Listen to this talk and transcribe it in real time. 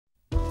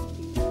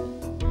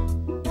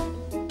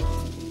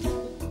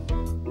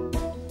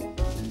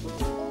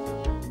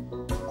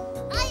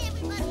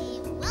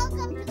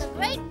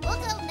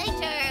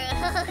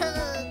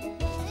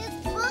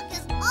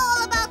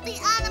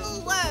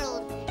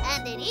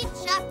Each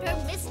chapter,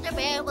 Mr.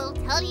 Bear will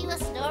tell you a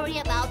story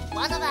about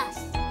one of us.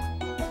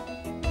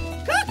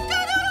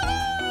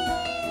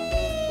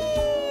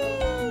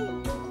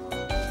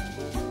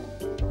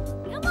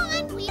 Come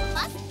on, we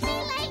must be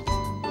late.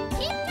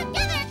 Keep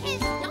together,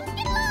 kids. Don't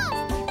get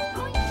lost. It's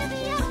going to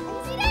be a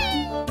busy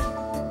day.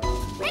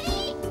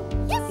 Ready?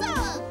 Yes, sir.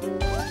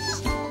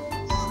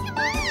 Come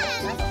on,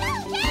 let's go,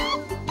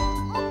 kids.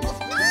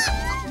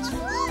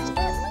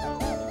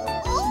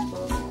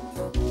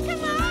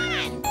 Come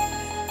on.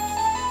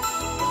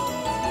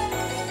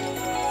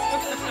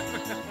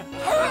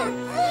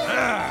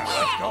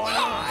 What's going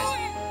on?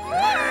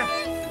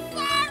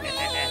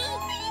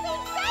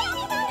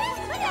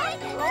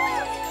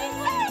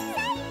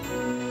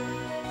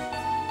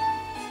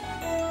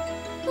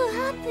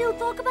 Perhaps you'll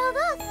talk about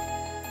us.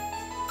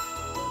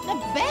 The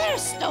bear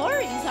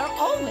stories are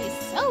always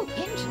so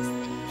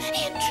interesting.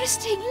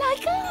 Interesting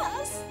like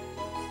us.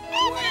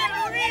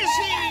 Where is he?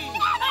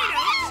 I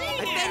don't see I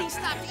him. bet he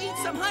stopped to eat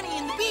some honey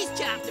in the bees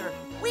chapter.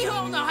 We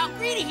all know how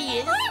greedy he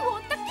is. I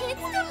want the kids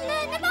to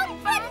learn about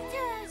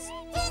predators.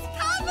 He's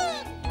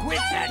coming.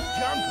 Quit that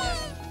jumping.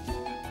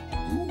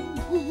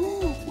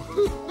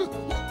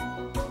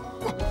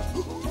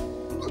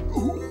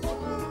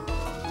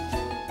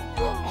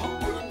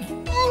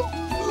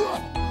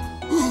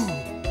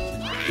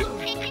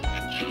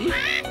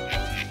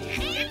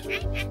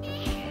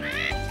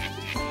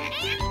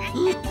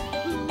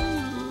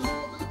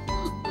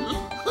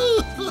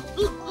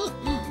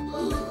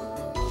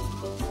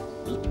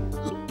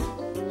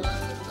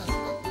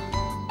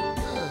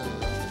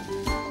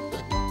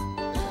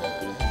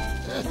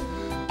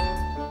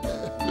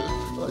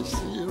 I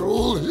see it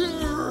all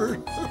here.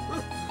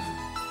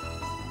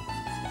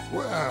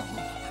 Well,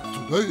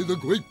 today the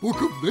great book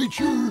of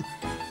nature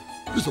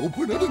is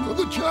open at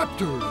another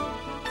chapter.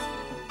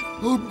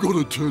 I'm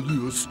gonna tell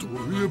you a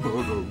story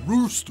about a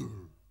rooster.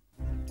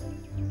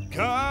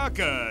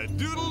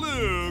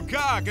 Cock-a-doodle-doo,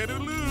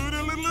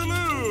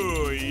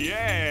 cock-a-doodle-doo,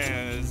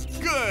 yes.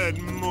 Good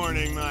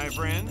morning, my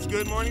friends.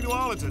 Good morning to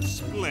all. It's a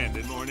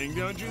splendid morning,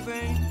 don't you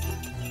think?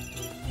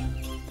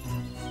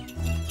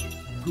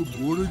 Good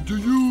morning to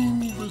you,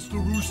 Mr.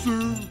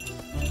 Rooster.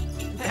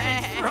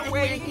 For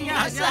waking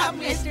us up,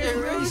 Mr.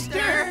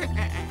 Rooster.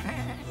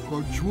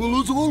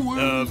 Punctual as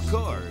always. Of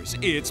course,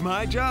 it's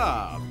my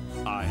job.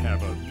 I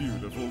have a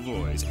beautiful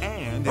voice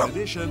and, in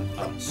addition,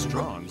 a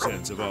strong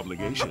sense of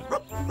obligation.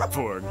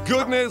 For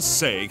goodness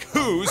sake,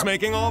 who's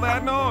making all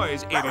that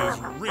noise? It is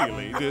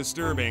really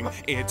disturbing.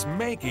 It's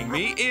making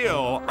me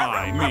ill.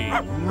 I mean,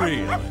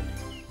 really.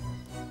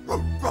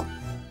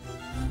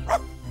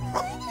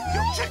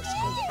 You chicks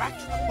go back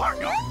to the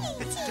barnyard.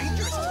 It's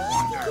dangerous to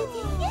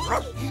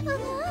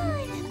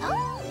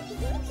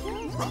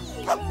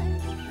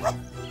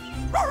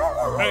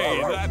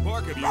Hey, that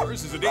bark of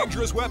yours is a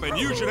dangerous weapon.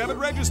 You should have it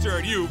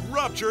registered. You've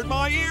ruptured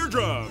my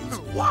eardrums.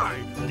 Why?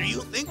 Do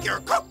you think your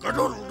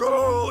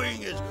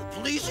cock-a-doodle-dooing is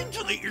pleasing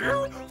to the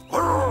ear?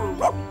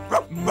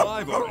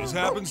 My voice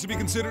happens to be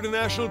considered a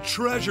national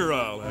treasure,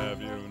 I'll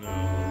have you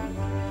know.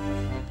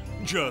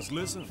 Just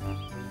listen.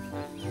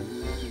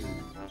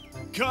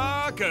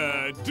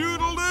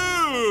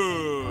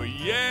 Cock-a-doodle-doo!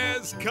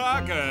 Yes,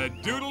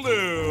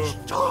 cock-a-doodle-doo!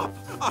 Stop!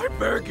 I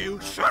beg you,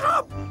 shut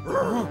up!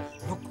 Look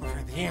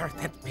over there,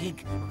 that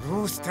big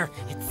rooster.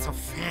 It's so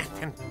fat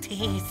and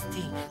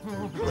tasty.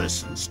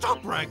 Listen,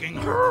 stop bragging.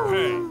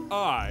 Hey,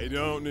 I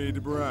don't need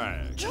to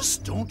brag.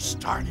 Just don't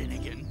start it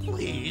again,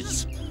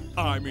 please.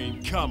 I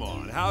mean, come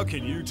on, how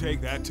can you take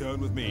that tone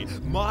with me?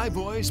 My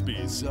voice,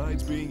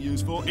 besides being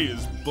useful,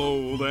 is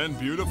bold and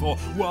beautiful,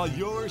 while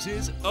yours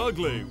is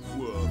ugly.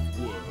 Woof,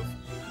 woof.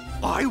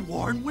 I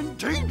warn when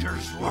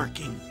danger's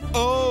lurking.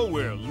 Oh,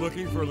 we're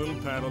looking for a little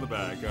pat on the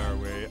back, are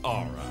we?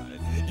 All right.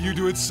 You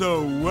do it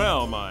so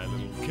well, my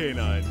little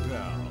canine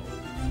pal.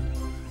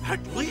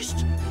 At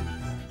least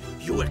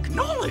you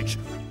acknowledge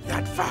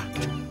that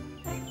fact.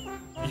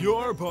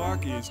 Your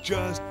bark is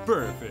just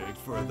perfect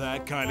for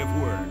that kind of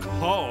work.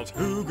 Halt,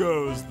 who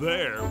goes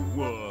there?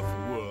 Woof,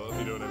 woof,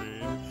 you know what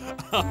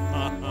I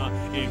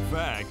mean? In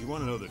fact, you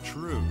want to know the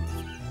truth?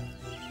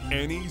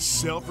 Any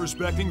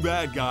self-respecting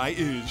bad guy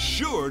is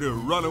sure to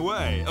run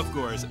away. Of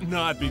course,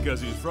 not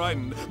because he's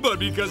frightened, but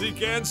because he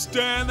can't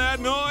stand that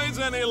noise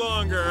any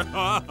longer.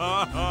 Ha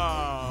ha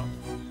ha!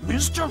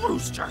 Mr.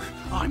 Rooster,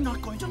 I'm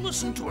not going to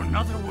listen to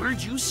another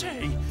word you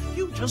say.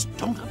 You just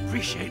don't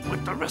appreciate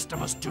what the rest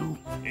of us do.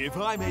 If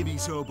I may be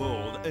so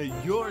bold,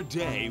 your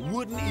day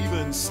wouldn't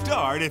even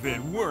start if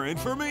it weren't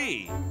for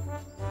me.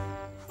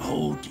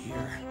 Oh,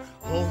 dear.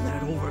 All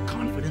that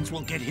overconfidence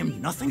will get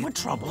him nothing but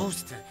trouble.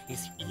 Rooster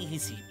is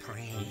easy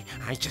prey.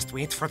 I just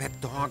wait for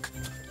that dog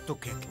to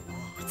get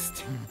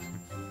lost.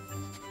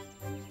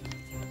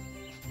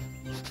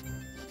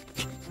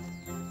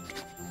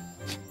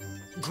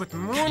 Good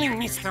morning,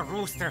 Mr.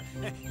 Rooster.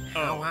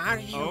 How are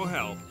you? Oh,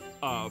 help.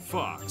 A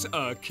fox.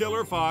 A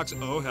killer fox.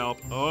 Oh, help.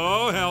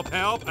 Oh, help,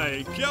 help.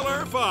 A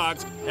killer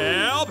fox.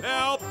 Help,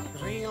 help.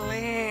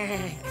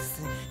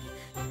 Relax.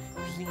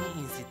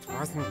 Please, it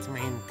wasn't my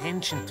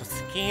intention to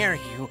scare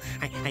you.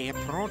 I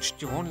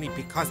approached you only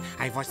because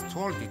I was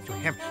told that you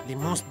have the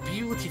most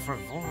beautiful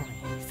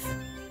voice.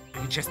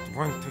 I just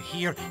want to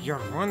hear your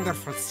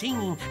wonderful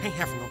singing. I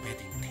have no bad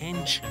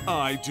intention.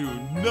 I do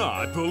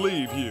not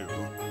believe you.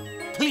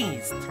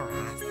 Please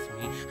trust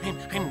me.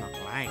 I'm not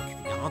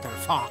like the other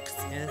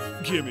foxes.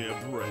 Give me a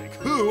break.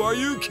 Who are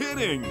you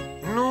kidding?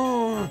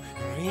 No,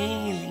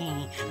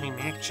 really. I'm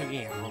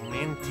actually a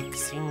romantic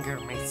singer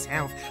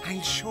myself.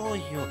 I'll show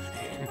you.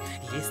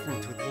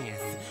 Listen to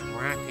this.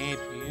 What a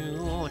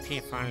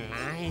beautiful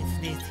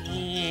life this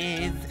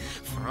is.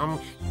 From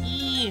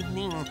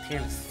evening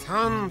till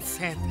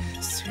sunset,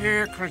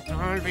 circled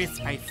always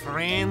by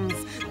friends,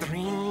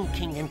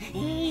 drinking and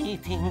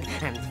eating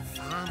and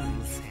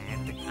sunset.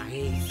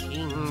 I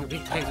sing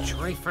with a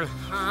joyful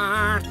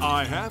heart.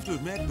 I have to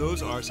admit,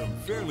 those are some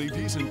fairly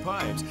decent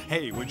pipes.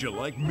 Hey, would you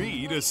like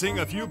me to sing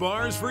a few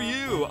bars for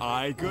you?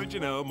 I could, you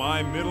know.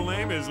 My middle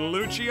name is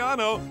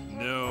Luciano.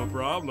 No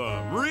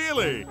problem.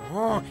 Really?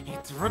 Oh,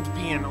 it would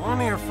be an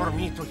honor for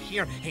me to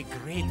hear a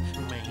great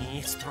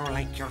maestro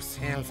like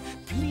yourself.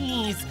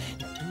 Please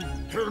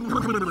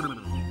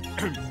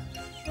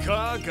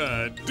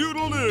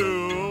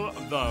Cock-a-doodle-doo,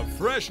 the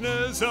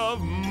freshness of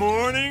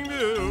morning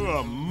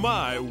dew.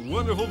 My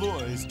wonderful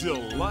voice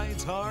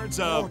delights hearts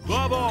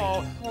above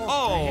all.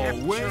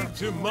 Wake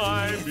to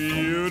my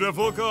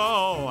beautiful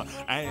call.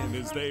 And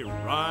as they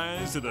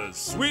rise to the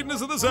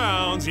sweetness of the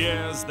sounds,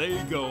 yes,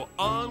 they go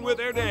on with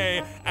their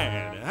day,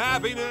 and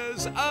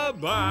happiness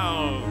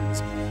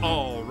abounds.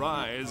 All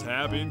rise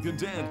happy and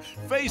content,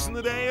 facing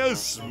the day a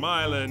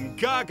smiling.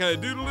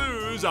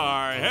 Cock-a-doodle-doos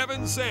are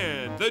heaven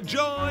sent. The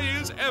joy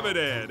is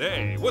evident.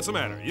 Hey, what's the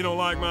matter? You don't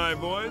like my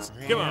voice?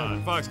 Come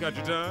on, Fox got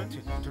your tongue?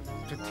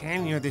 To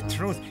tell you the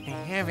truth, I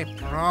have a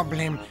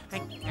problem. I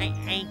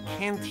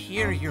can't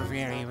hear you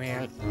very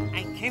well.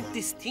 I can't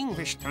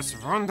distinguish those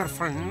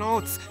wonderful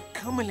notes.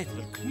 Come a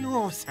little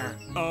closer.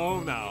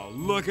 Oh, now,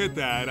 look at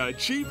that. A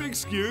cheap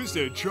excuse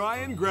to try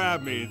and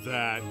grab me.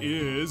 That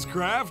is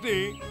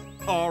crafty.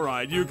 All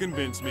right, you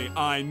convinced me.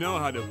 I know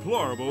how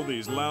deplorable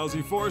these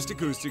lousy forced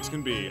acoustics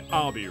can be.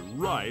 I'll be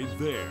right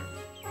there.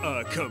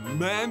 A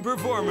command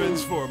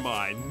performance for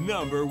my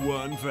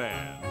 #1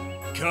 fan.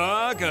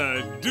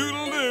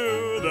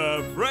 Cock-a-doodle-doo,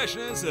 the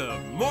freshness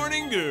of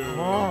morning dew.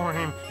 Oh,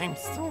 I'm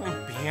so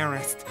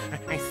embarrassed.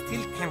 I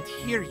still can't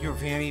hear you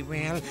very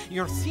well.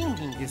 Your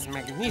singing is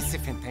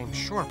magnificent, I'm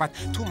sure, but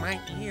to my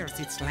ears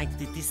it's like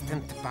the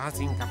distant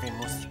buzzing of a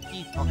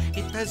mosquito.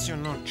 It does you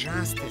no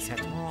justice at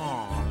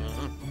all.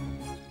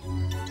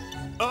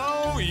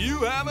 Oh, you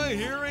have a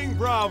hearing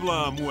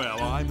problem.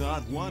 Well, I'm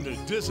not one to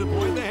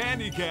disappoint the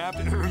handicapped.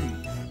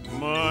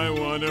 My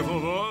wonderful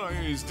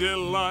voice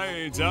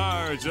delights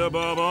hearts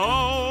above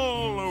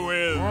all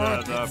with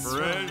the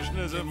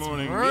freshness of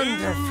morning dew.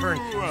 Wonderful.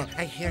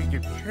 I hear you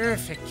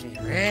perfectly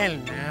well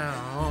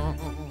now.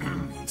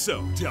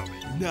 So, tell me,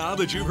 now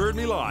that you've heard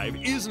me live,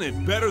 isn't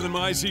it better than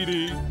my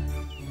CD?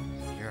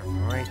 Your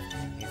voice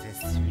is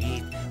as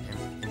sweet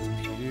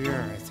and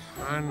pure as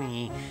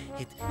honey.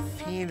 It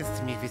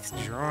fills me with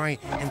joy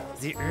and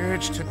the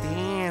urge to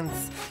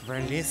dance.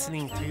 While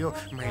listening to you,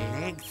 my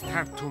legs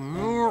start to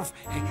move.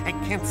 I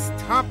can't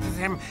stop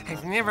them.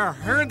 I've never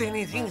heard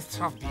anything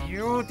so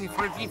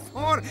beautiful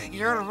before.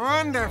 You're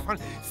wonderful,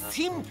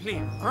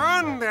 simply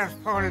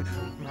wonderful.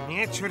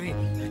 Naturally,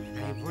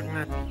 I would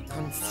not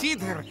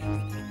consider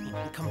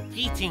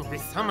competing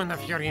with someone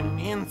of your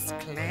immense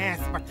class,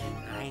 but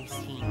I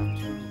seem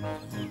to.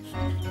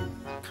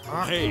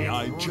 Hey,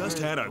 I just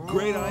had a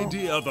great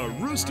idea. The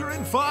Rooster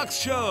and Fox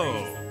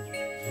Show.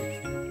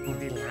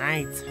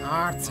 Delights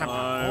hearts above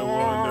My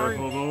all.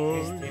 wonderful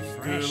voice Is the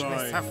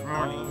freshness of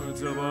morning.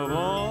 hearts above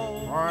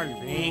all.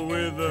 Wake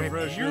With the to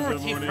freshness of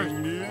beautiful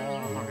morning dew.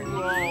 morning.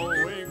 All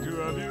wake to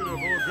a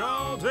beautiful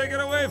call. Take it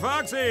away,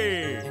 Foxy.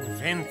 And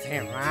when they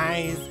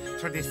rise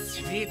to the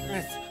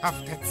sweetness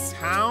of that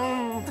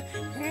sound,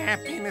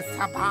 happiness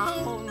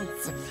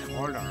abounds.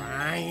 All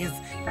rise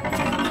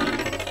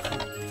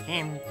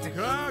and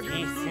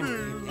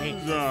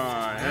Cock-a-doodle-doos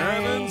are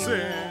heaven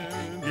sent.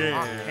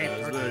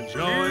 Yes, the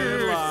joy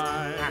of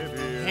life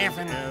is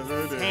heaven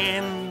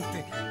evident. sent.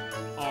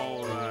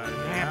 All right,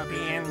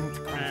 Happy and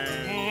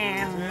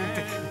content,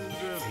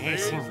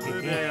 facing the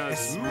day a a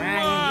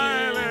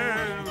smiling.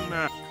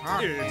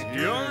 It's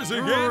yours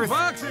again,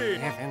 Foxy.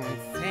 Heaven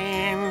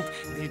sent,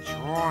 the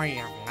joy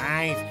of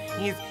life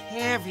is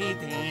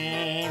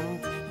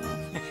evident.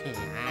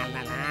 La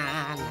la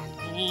la la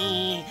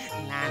lee,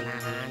 la la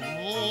la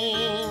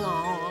lee, oh.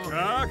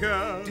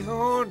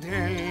 Doodle-doo,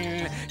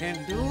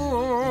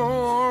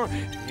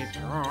 the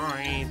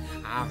joy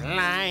of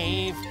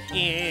life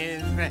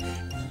is.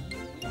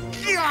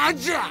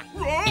 Gotcha!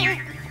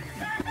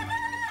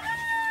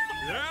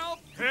 Help!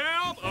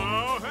 Help!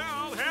 Oh,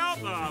 help! Help!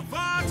 The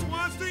fox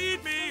wants to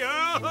eat me! Oh,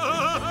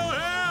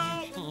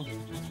 help!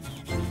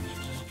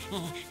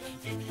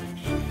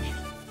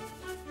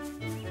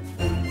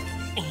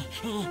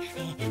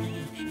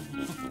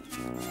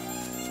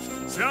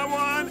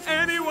 Someone,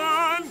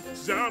 anyone,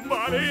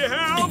 somebody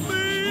help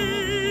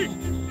me!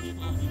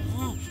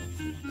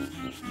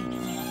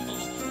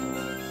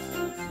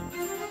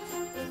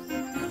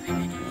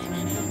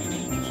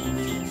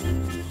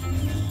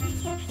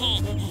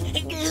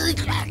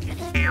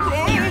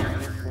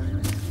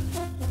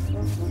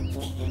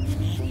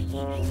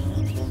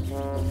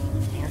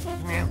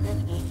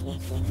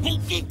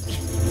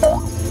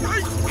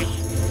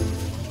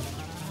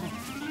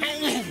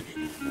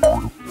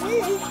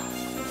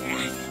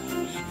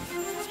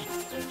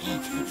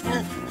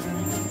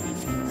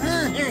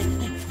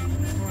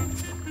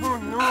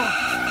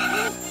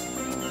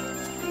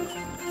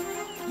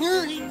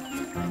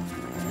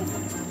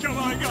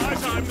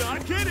 I'm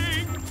not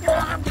kidding.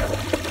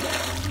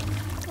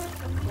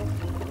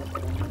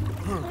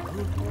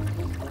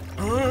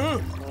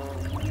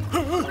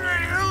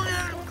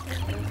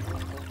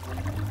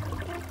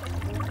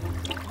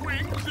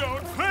 Wings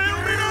don't fail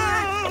me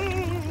now!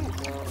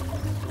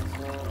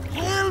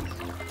 Help!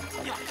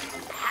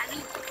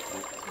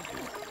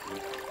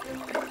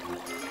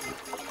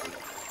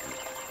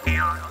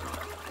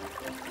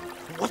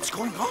 What's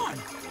going on?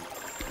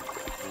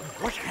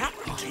 What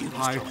happened to you,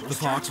 Mr. The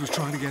Rooster? fox was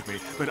trying to get me,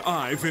 but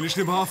I finished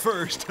him off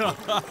first.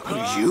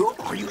 You?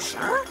 Are you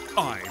sure?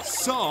 I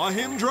saw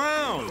him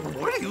drown.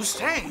 What are you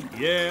saying?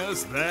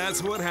 Yes,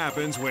 that's what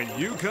happens when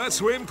you cut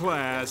swim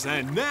class,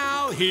 and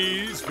now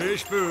he's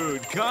fish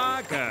food.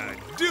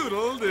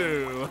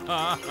 Cock-a-doodle-doo.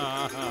 Ha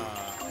ha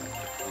ha.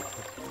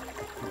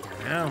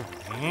 Now,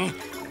 eh?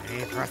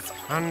 I was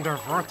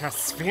underwater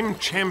swim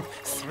champ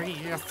 3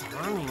 years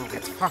running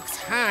at Fox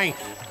High.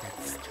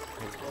 That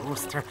stupid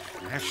rooster.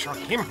 I'll show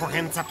him who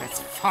ends up as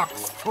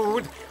fox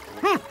food.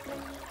 I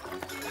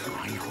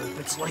hope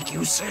it's like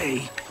you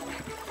say.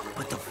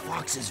 But the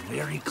fox is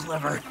very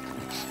clever.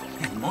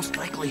 And most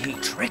likely he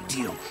tricked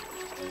you.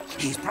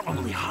 He's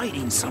probably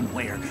hiding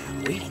somewhere,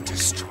 waiting to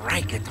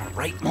strike at the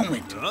right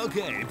moment.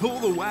 Okay, pull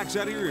the wax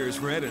out of your ears,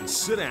 Fred, and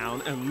sit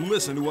down and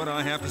listen to what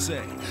I have to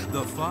say.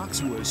 The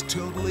fox was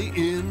totally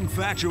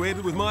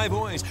infatuated with my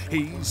voice.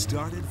 He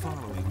started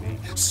following me,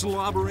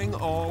 slobbering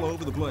all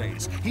over the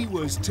place. He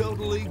was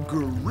totally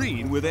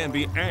green with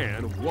envy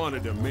and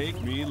wanted to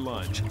make me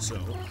lunch. So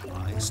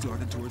I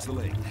started towards the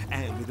lake,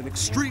 and with an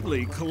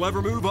extremely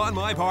clever move on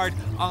my part,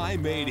 I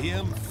made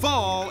him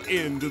fall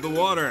into the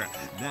water.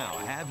 Now,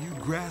 have you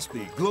grasped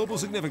the global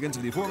significance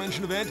of the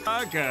aforementioned event?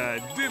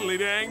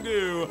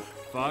 Cock-a-diddly-dang-do.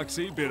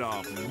 Foxy bit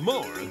off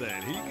more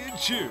than he could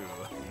chew.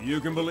 You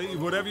can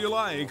believe whatever you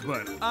like,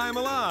 but I'm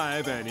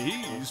alive and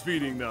he's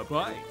feeding the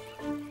pike.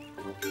 I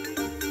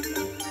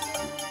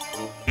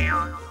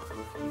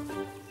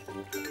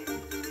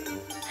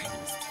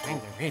must find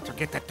a way to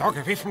get that dog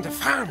away from the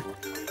farm.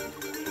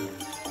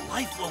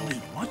 Life will be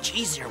much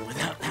easier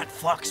without that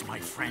fox, my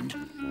friend.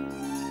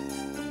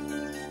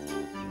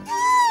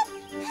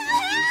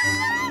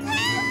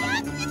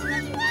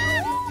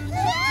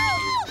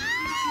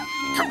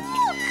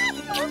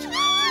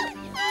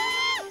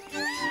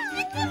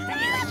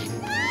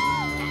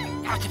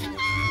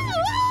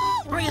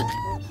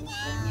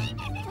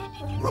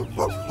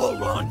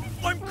 Hold on,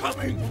 I'm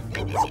coming.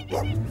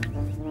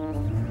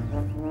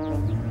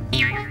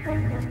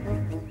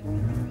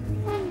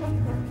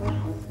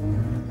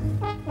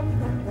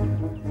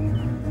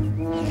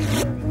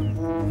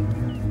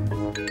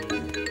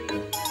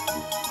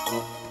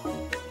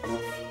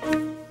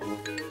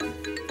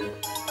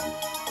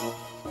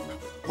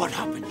 What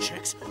happened,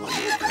 chicks? What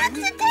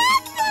happened?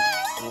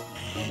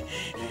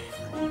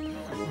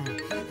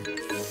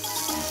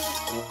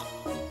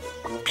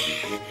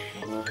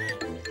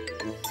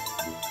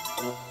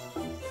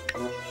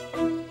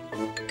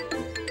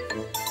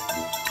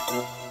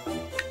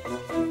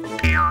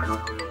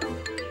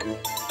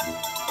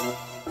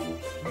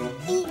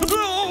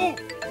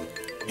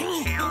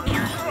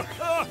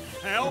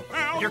 Help,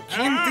 help, You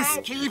can't help!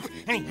 escape.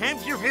 I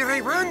have you where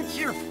I want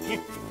you.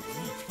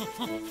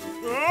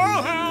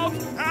 Oh, help!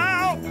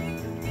 Help!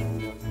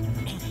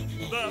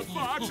 The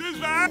fox is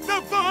back!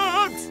 The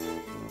fox!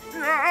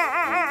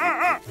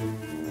 Ah!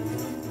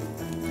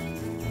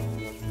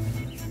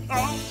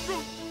 Oh.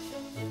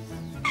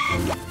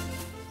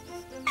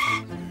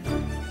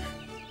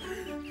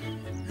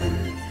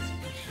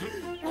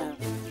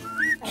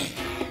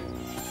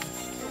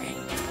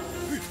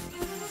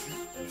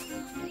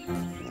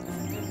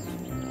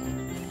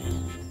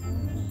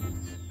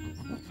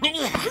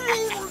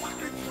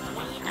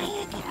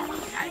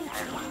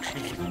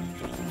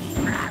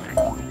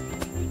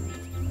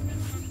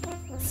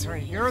 So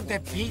you're the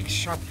big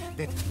shot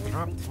that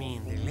dropped me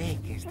in the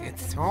lake, is that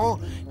so?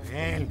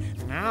 Well,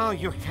 now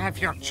you have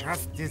your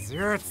just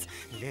desserts.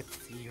 Let's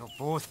see you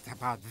boast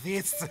about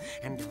this.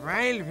 And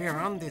while we're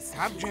on the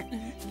subject,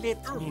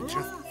 let me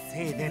just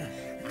say that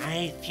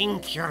I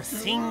think your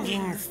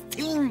singing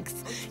stinks.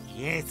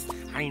 Yes,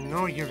 I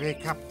know you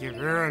wake up the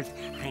world.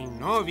 I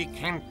know we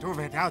can't do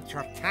without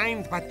your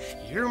kind, but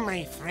you,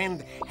 my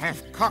friend,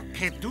 have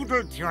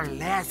cock-a-doodled your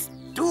last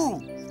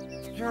do.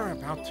 You're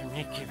about to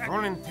make a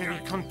voluntary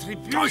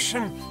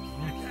contribution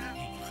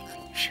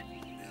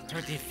to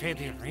the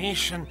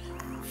Federation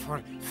for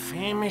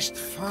Famished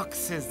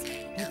Foxes.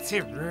 It's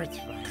a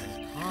worthwhile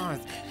cause,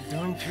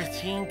 don't you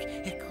think?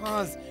 A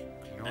cause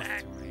close to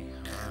my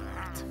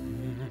heart.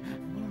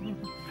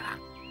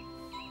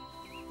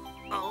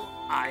 Oh,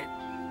 I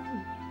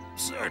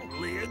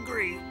certainly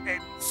agree.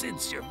 And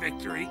since your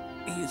victory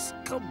is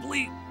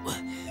complete,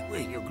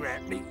 will you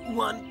grant me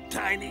one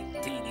tiny,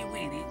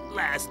 teeny-weeny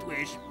last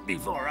wish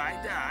before I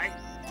die,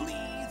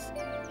 please?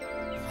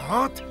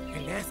 What?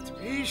 A last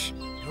wish?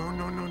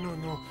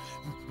 No.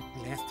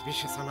 Last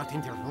wishes are not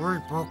in the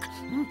rule book.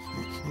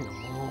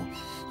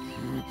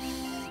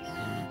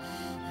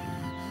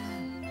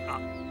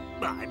 No.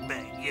 I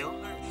beg you.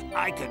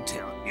 I can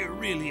tell you're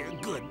really a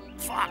good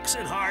fox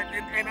at heart,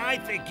 and I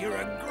think you're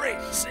a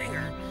great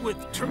singer with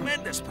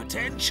tremendous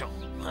potential.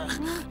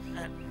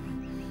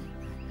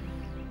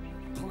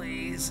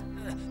 Please,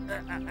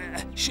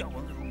 show a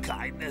little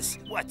kindness.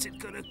 What's it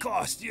gonna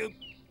cost you?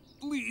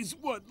 Please,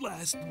 one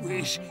last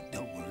wish.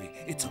 Don't worry,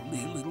 it's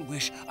only a little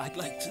wish. I'd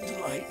like to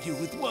delight you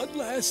with one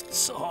last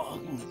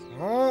song.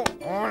 Oh,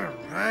 all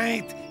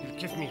right. You'll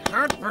give me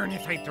heartburn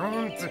if I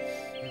don't.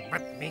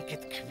 But make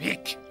it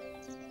quick.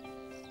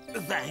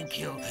 Thank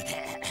you.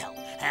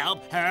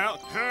 Help, help,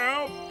 Help!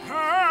 Help!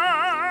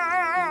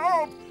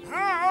 Help!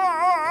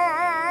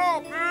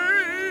 Help me!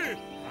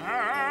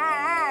 Help!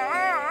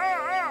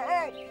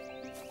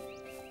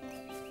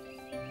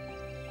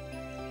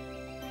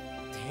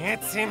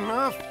 That's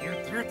enough, you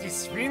dirty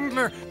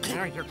swindler.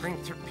 Now you're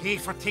going to pay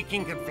for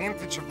taking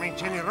advantage of my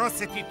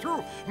generosity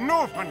too.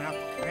 No one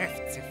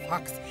outcrafts a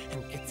fox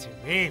and gets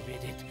away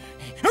with it.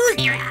 Now I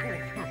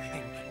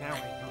know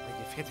why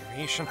the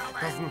Federation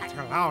doesn't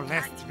allow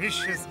last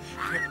wishes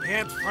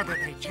prepared for the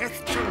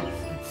digestion.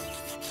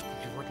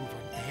 You wouldn't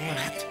want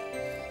that.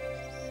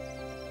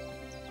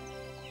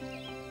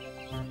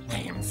 I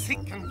am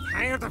sick and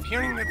tired of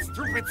hearing that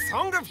stupid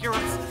song of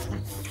yours.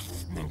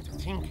 And to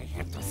think I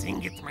had to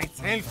sing it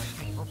myself. I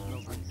hope no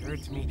one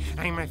heard me.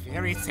 I'm a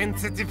very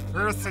sensitive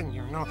person,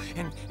 you know,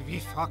 and we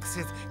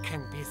foxes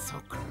can be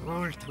so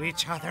cruel to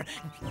each other,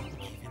 given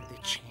the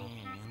chance.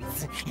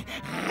 What's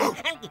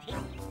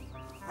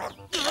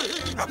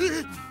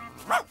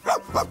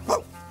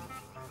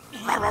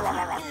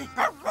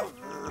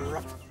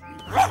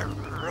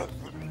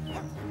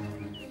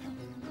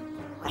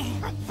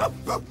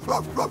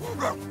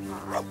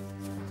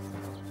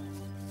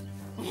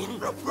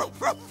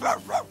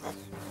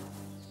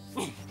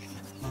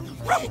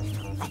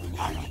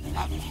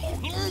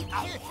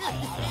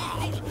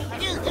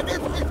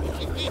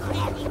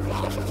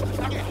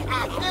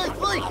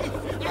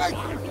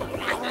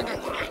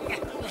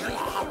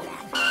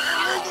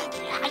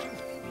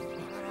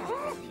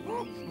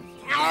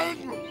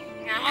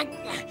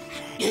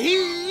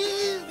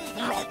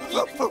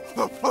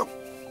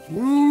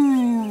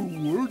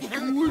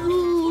going on?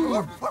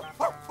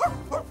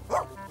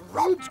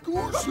 Let's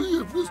go see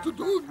if Mr.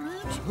 Dog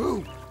needs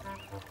help.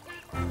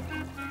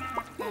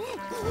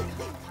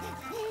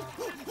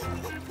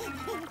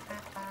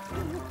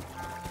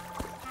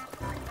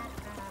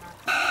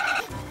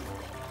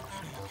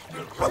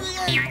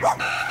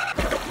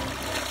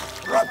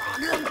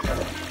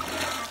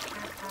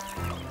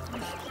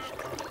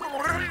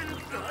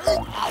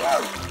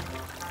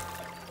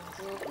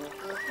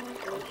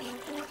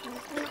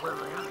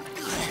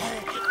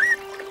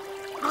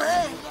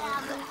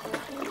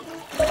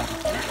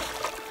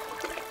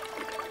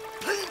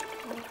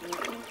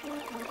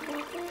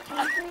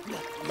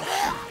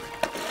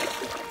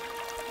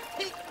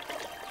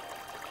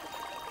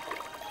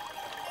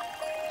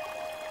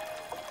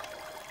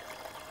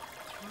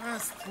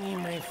 Trust me,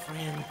 my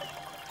friend.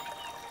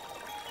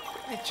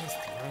 I just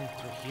want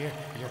to hear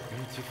your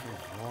beautiful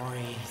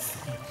voice.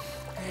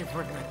 I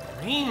would not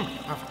dream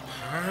of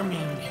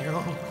harming you.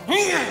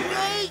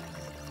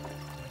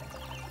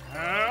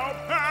 Help!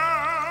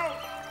 Help!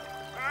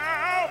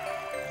 Help!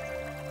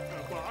 The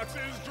box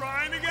is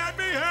trying to get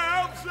me.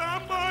 Help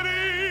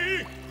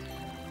somebody!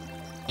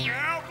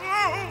 Help!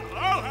 Oh,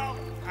 help!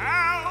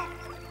 Help!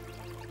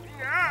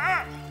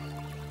 Yeah.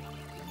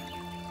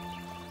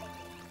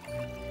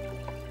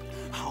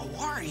 How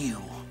are you?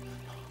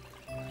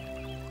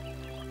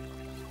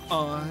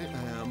 I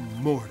am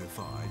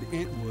mortified.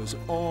 It was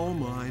all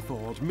my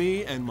fault.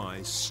 Me and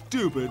my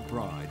stupid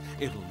pride.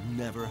 It'll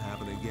never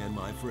happen again,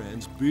 my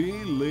friends.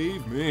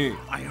 Believe me.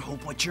 I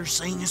hope what you're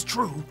saying is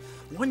true.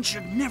 One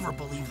should never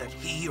believe that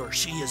he or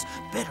she is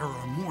better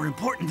or more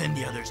important than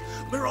the others.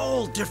 We're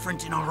all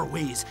different in our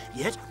ways,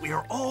 yet we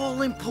are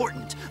all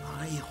important.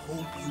 I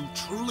hope you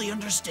truly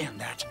understand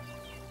that.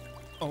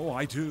 Oh,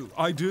 I do.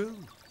 I do.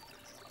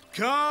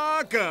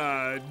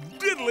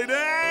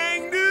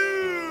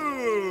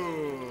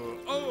 Cock-a-diddly-dang-do!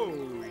 Oh,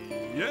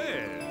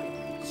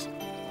 yes.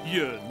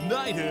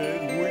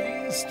 United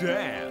we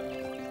stand.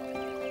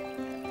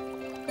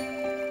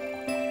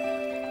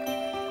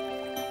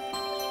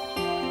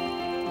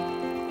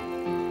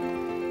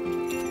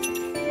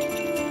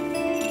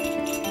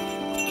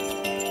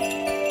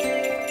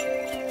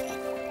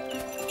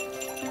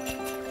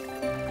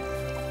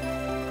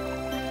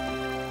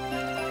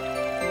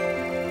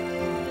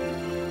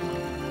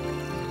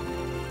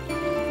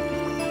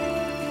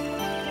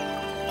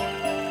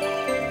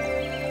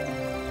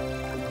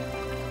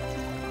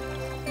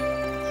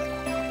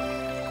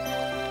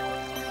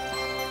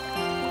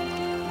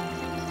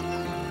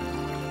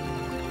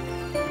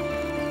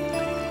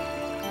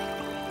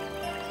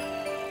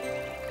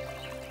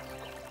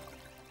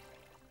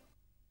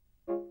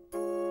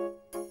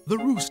 The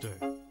rooster.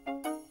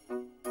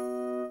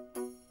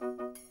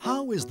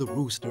 How is the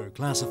rooster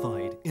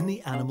classified in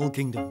the animal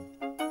kingdom?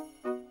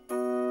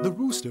 The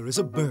rooster is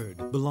a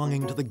bird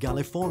belonging to the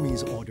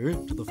Galliformes order,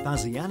 to the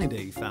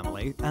Phasianidae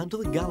family, and to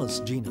the Gallus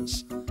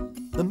genus.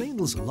 The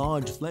male's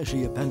large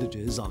fleshy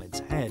appendages on its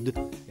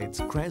head, its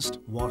crest,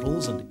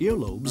 wattles, and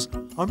earlobes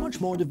are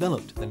much more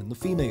developed than in the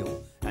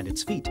female, and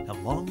its feet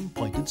have long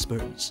pointed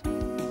spurs.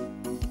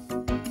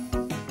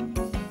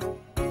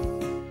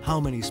 How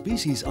many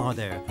species are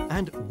there,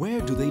 and where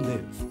do they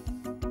live?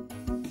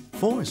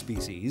 4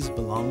 species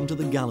belong to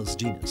the Gallus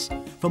genus.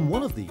 From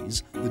one of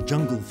these, the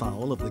jungle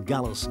fowl of the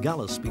Gallus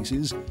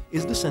species,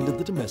 is descended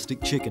the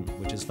domestic chicken,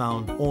 which is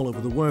found all over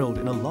the world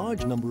in a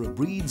large number of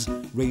breeds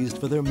raised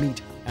for their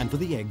meat and for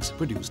the eggs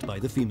produced by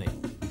the female.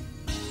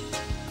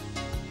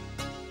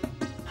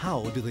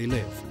 How do they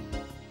live?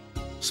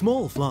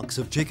 Small flocks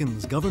of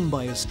chickens governed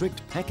by a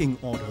strict pecking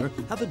order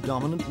have a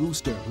dominant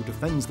rooster who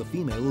defends the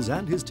females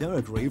and his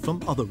territory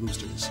from other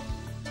roosters.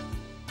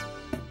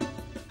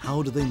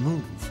 How do they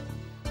move?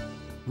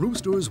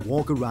 Roosters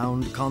walk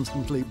around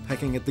constantly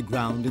pecking at the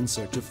ground in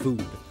search of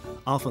food.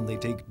 Often they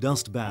take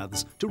dust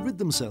baths to rid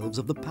themselves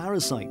of the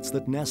parasites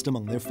that nest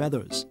among their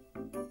feathers.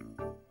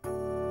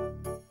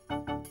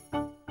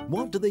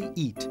 What do they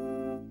eat?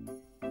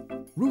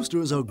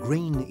 Roosters are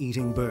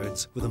grain-eating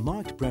birds with a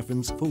marked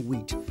preference for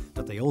wheat,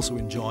 but they also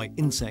enjoy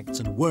insects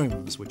and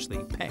worms which they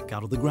peck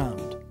out of the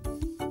ground.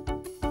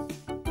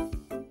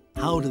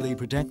 How do they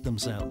protect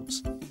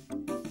themselves?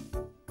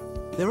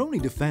 Their only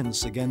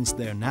defense against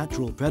their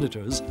natural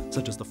predators,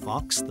 such as the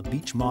fox, the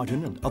beech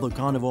marten, and other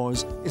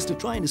carnivores, is to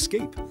try and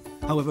escape.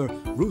 However,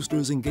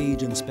 roosters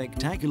engage in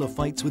spectacular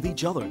fights with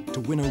each other to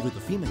win over the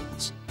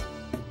females.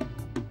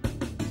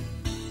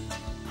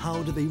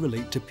 How do they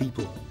relate to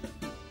people?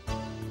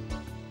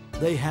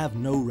 They have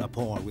no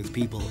rapport with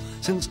people,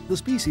 since the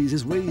species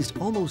is raised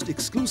almost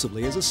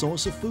exclusively as a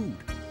source of food.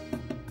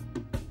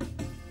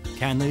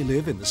 Can they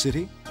live in the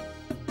city?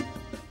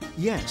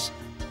 Yes,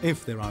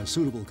 if there are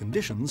suitable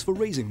conditions for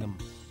raising them.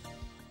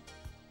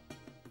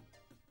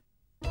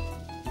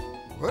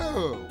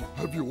 Well,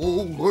 have you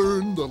all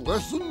learned the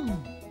lesson?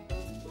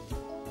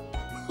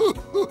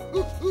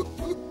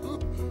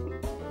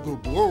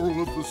 The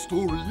moral of the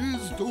story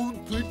is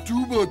don't think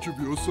too much of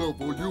yourself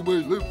or you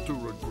may live to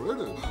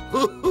regret it.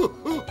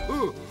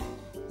 Oh,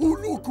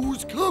 look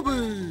who's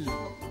coming!